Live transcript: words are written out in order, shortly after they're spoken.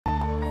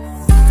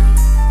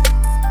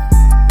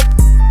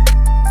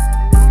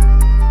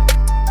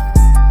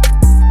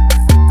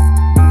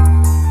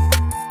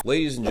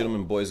Ladies and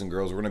gentlemen, boys and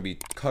girls, we're going to be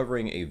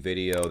covering a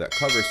video that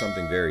covers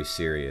something very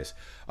serious.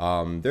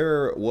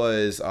 There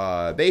was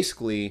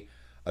basically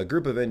a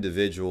group of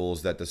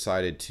individuals that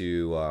decided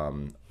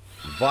to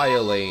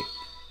violate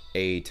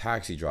a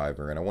taxi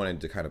driver, and I wanted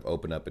to kind of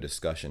open up a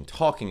discussion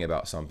talking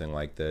about something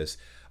like this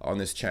on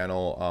this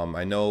channel.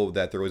 I know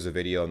that there was a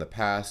video in the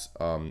past,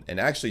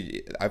 and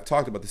actually I've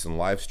talked about this in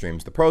live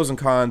streams, the pros and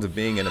cons of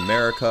being in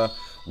America.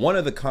 One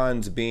of the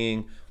cons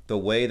being the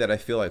way that I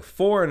feel like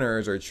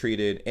foreigners are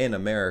treated in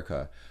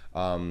America.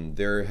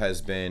 There has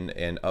been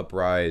an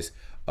uprise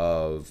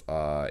of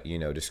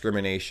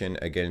discrimination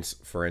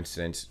against, for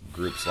instance,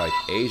 groups like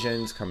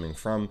Asians coming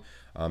from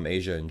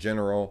Asia in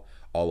general,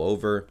 all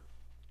over,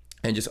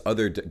 and just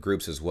other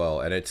groups as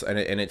well. And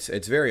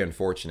it's very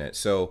unfortunate.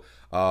 So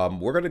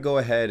we're gonna go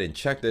ahead and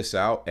check this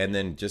out, and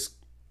then just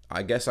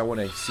I guess I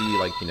want to see,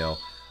 like,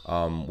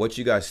 what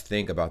you guys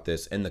think about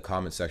this in the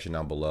comment section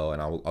down below,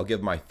 and I'll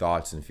give my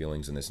thoughts and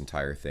feelings in this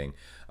entire thing.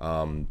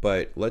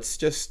 But let's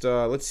just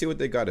let's see what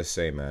they got to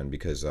say, man,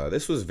 because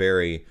this was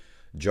very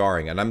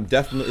jarring, and I'm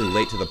definitely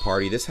late to the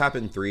party. This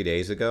happened 3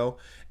 days ago,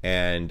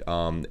 and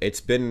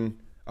it's been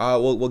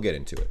we'll get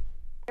into it.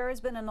 There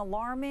has been an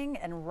alarming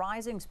and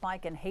rising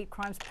spike in hate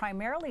crimes,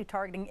 primarily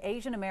targeting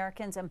Asian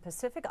Americans and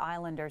Pacific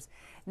Islanders.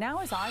 Now,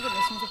 as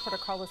Eyewitness News reporter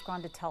Carlos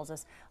Grande tells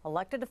us,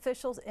 elected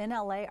officials in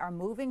LA are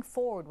moving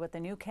forward with a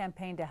new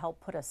campaign to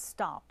help put a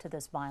stop to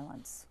this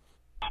violence.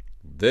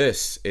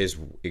 This is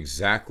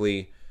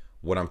exactly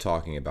what I'm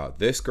talking about.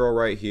 This girl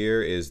right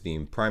here is the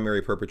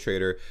primary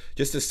perpetrator.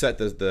 Just to set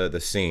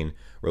the scene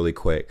really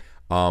quick,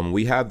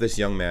 we have this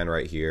young man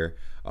right here,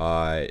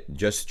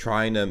 just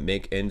trying to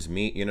make ends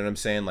meet, you know what I'm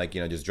saying? Like,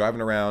 just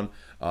driving around,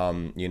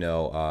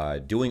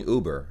 doing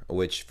Uber,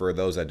 which, for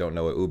those that don't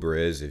know what Uber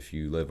is, if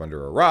you live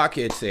under a rock,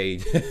 it's a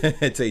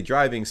it's a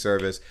driving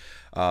service,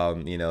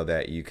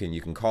 that you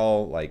can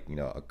call, like,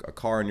 a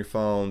car on your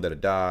phone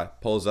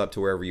that pulls up to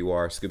wherever you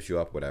are, scoops you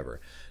up,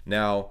 whatever.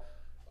 Now,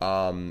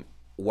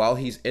 while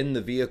he's in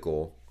the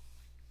vehicle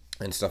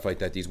and stuff like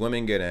that, these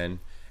women get in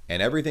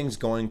and everything's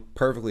going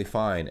perfectly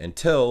fine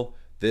until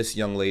this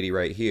young lady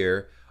right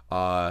here,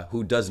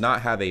 who does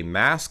not have a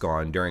mask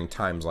on during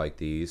times like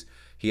these.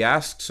 He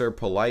asks her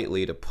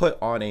politely to put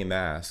on a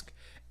mask,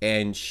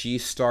 and she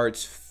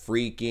starts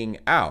freaking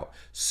out.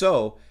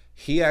 So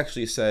he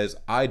actually says,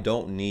 "I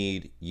don't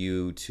need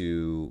you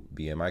to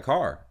be in my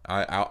car.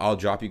 I'll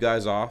drop you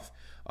guys off.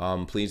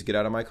 Please get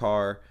out of my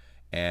car,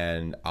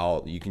 and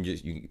you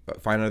can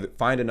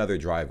find another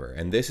driver."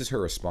 And this is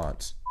her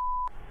response.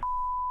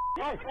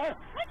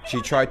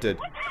 She tried to.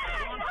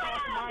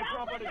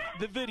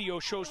 The video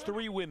shows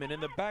 3 women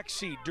in the back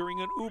seat during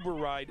an Uber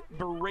ride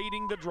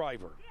berating the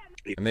driver.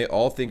 And they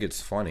all think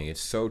it's funny. It's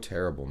so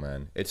terrible,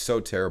 man. It's so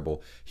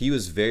terrible. He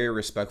was very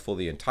respectful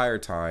the entire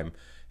time.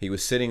 He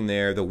was sitting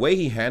there. The way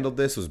he handled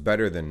this was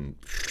better than...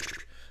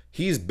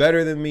 He's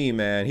better than me,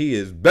 man. He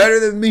is better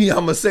than me.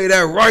 I'm going to say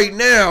that right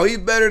now. He's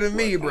better than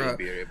me, bro.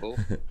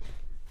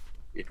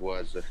 It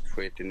was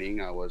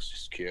threatening. I was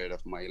scared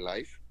of my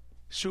life.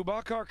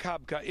 Subakar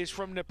Kabka is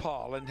from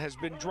Nepal and has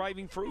been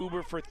driving for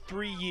Uber for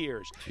 3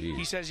 years. Jeez.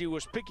 He says he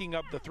was picking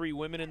up the 3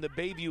 women in the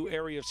Bayview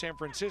area of San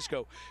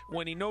Francisco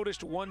when he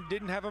noticed one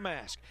didn't have a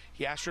mask.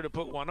 He asked her to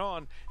put one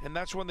on, and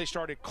that's when they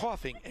started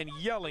coughing and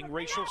yelling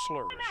racial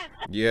slurs.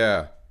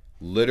 Yeah,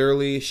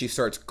 literally, she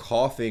starts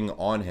coughing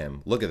on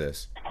him. Look at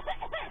this.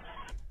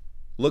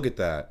 Look at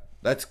that.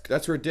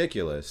 That's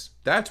ridiculous.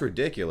 That's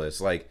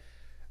ridiculous. Like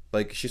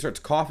she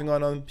starts coughing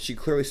on him. She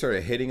clearly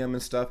started hitting him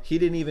and stuff. He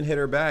didn't even hit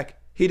her back.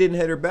 He didn't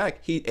hit her back.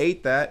 He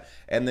ate that,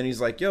 and then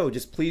he's like, "Yo,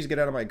 just please get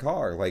out of my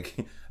car.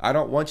 Like, I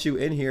don't want you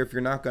in here if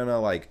you're not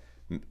gonna, like,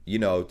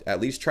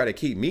 at least try to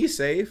keep me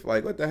safe.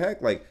 Like, what the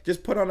heck? Like,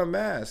 just put on a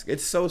mask."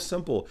 It's so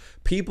simple.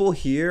 People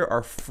here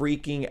are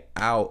freaking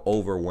out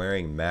over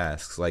wearing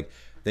masks. Like,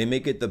 they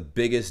make it the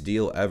biggest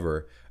deal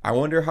ever. I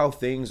wonder how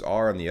things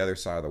are on the other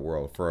side of the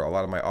world. For a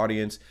lot of my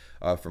audience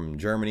from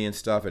Germany and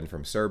stuff, and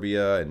from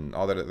Serbia and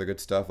all that other good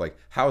stuff, like,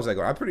 how is that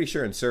going? I'm pretty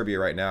sure in Serbia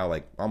right now,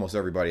 like, almost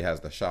everybody has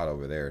the shot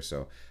over there,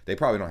 so they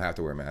probably don't have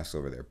to wear masks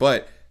over there.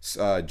 But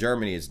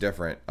Germany is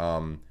different.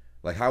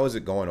 Like, how is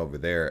it going over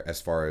there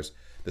as far as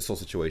this whole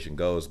situation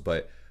goes?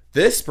 But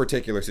this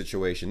particular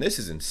situation, this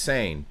is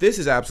insane. This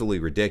is absolutely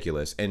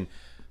ridiculous. And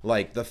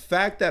like, the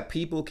fact that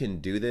people can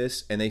do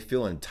this and they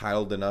feel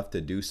entitled enough to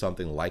do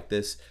something like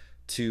this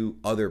to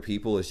other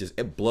people is just,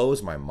 it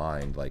blows my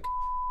mind. Like,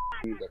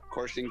 the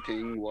cursing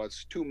thing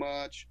was too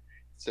much.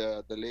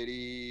 So the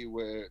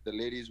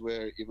ladies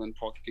were even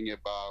talking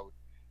about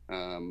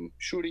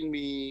shooting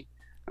me.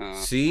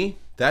 See,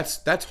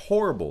 that's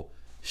horrible.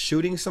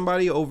 Shooting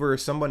somebody over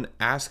someone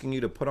asking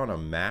you to put on a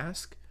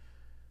mask.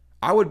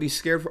 I would be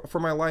scared for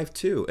my life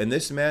too. And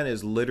this man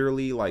is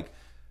literally like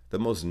the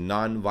most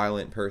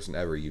non-violent person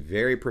ever. He's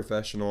very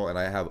professional, and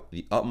I have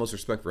the utmost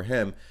respect for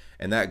him.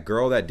 And that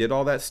girl that did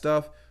all that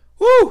stuff,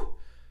 whoo!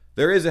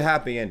 There is a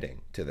happy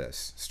ending to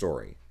this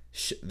story.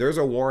 There's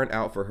a warrant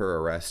out for her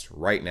arrest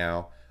right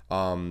now.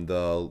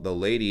 The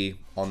lady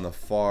on the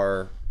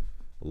far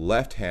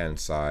left-hand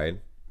side,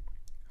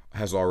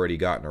 has already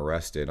gotten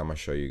arrested. I'm gonna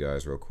show you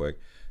guys real quick.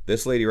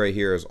 This lady right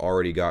here has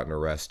already gotten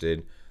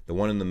arrested. The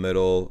one in the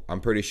middle,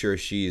 I'm pretty sure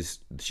she's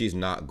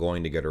not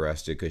going to get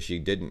arrested because she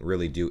didn't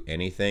really do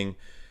anything.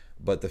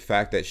 But the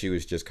fact that she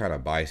was just kind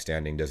of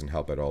bystanding doesn't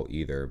help at all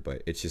either.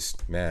 But it's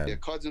just, man. Their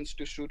cousins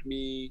to shoot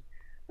me.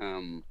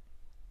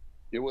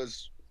 It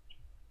was,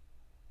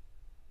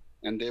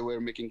 and they were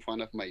making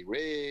fun of my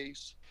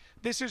race.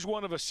 This is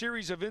one of a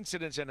series of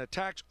incidents and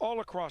attacks all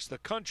across the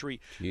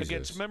country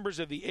against members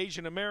of the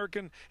Asian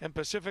American and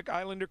Pacific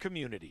Islander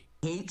community.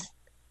 Hate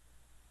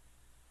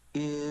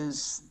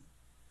is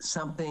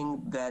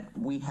something that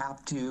we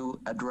have to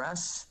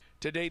address.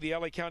 Today, the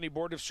LA County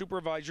Board of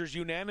Supervisors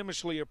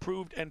unanimously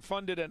approved and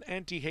funded an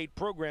anti-hate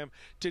program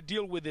to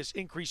deal with this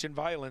increase in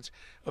violence.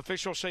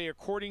 Officials say,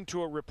 according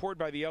to a report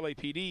by the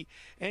LAPD,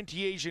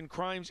 anti-Asian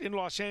crimes in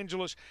Los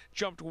Angeles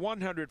jumped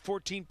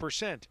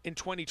 114% in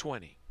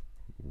 2020.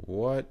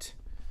 What?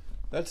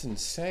 That's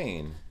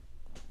insane.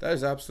 That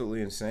is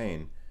absolutely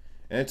insane.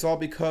 And it's all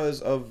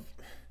because of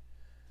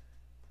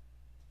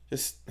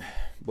just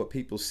what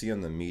people see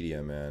on the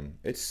media, man.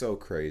 It's so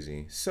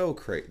crazy. So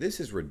crazy. This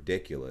is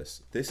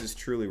ridiculous. This is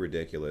truly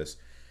ridiculous.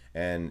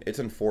 And it's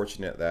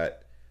unfortunate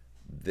that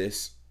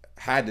this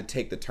had to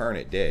take the turn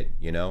it did,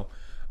 you know?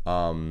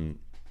 Oh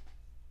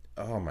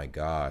my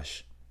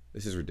gosh.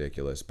 This is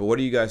ridiculous. But what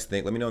do you guys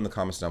think? Let me know in the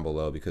comments down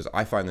below, because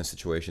I find this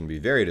situation to be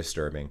very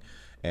disturbing,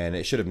 and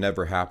it should have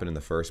never happened in the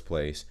first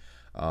place.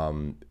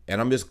 And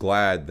I'm just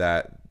glad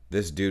that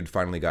this dude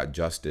finally got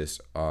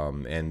justice.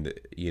 And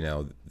you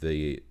know,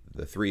 the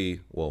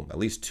three, well, at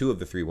least two of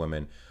the three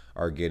women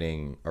are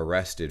getting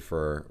arrested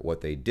for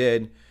what they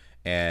did.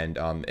 And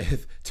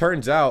it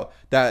turns out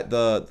that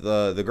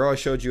the girl I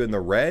showed you in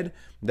the red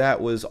that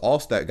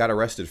got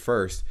arrested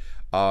first,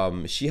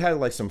 she had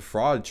like some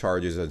fraud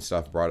charges and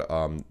stuff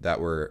that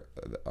were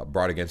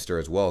brought against her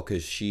as well,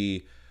 because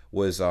she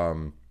was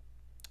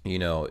you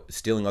know,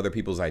 stealing other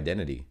people's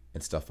identity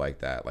and stuff like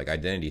that, like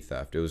identity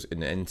theft. It was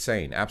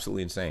insane,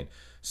 absolutely insane.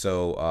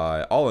 So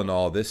all in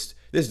all, this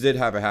did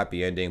have a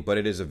happy ending, but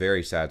it is a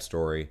very sad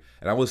story.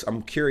 And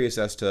I'm curious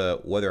as to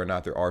whether or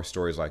not there are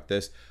stories like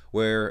this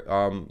where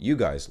you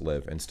guys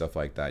live and stuff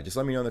like that. Just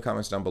let me know in the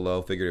comments down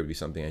below. Figured it would be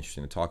something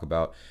interesting to talk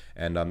about.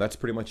 And that's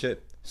pretty much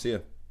it. See ya.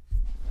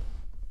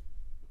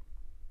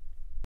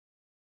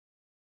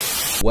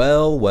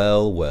 Well,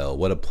 well, well,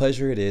 what a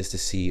pleasure it is to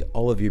see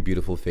all of your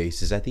beautiful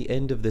faces at the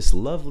end of this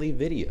lovely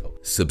video.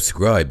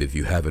 Subscribe if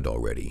you haven't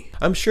already.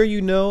 I'm sure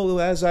you know,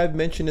 as I've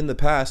mentioned in the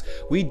past,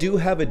 we do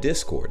have a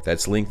Discord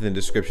that's linked in the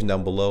description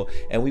down below,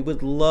 and we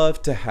would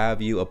love to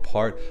have you a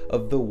part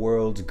of the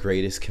world's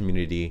greatest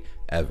community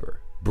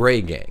ever,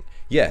 Bray Gang.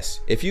 Yes,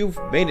 if you've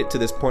made it to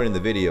this point in the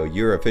video,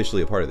 you're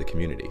officially a part of the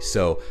community.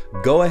 So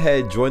go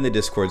ahead, join the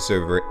Discord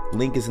server.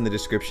 Link is in the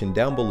description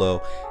down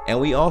below.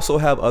 And we also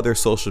have other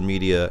social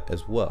media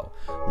as well,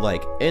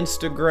 like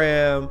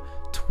Instagram,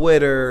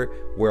 Twitter.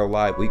 We're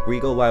live. We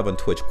go live on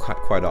Twitch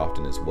quite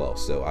often as well.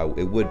 So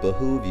it would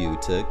behoove you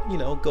to, you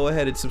know, go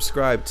ahead and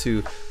subscribe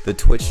to the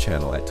Twitch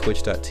channel at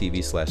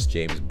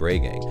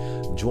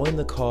twitch.tv/JamesBrayGang. Join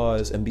the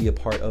cause and be a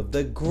part of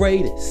the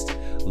greatest,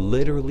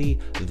 literally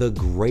the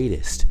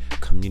greatest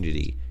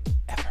community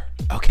ever.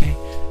 Okay,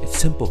 it's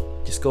simple.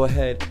 Just go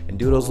ahead and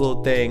do those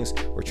little things.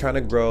 We're trying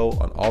to grow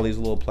on all these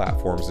little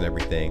platforms and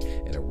everything,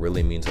 and it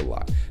really means a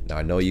lot. Now,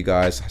 I know you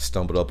guys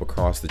stumbled up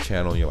across the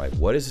channel and you're like,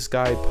 what does this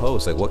guy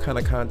post? Like, what kind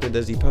of content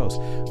does he post?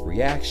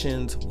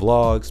 Reactions,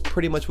 vlogs,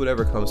 pretty much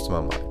whatever comes to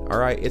my mind. All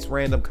right, it's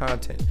random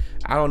content.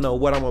 I don't know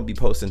what I'm gonna be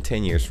posting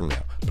 10 years from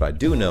now, but I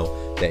do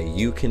know that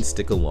you can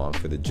stick along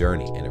for the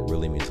journey, and it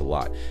really means a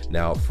lot.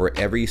 Now, for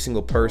every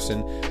single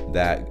person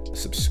that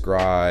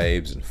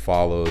subscribes and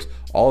follows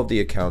all of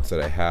the accounts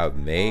that I have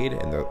made,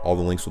 and all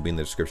the links will be in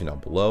the description down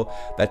below,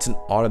 that's an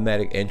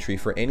automatic entry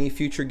for any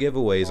future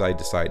giveaways I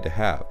decide to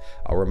have.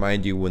 I'll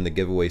remind you when the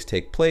giveaways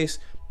take place,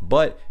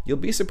 but you'll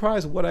be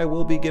surprised what I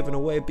will be giving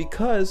away,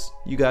 because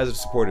you guys have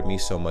supported me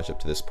so much up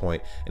to this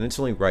point, and it's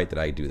only right that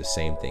I do the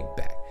same thing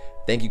back.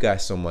 Thank you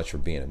guys so much for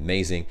being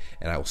amazing,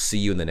 and I will see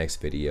you in the next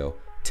video.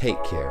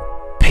 Take care.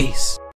 Peace.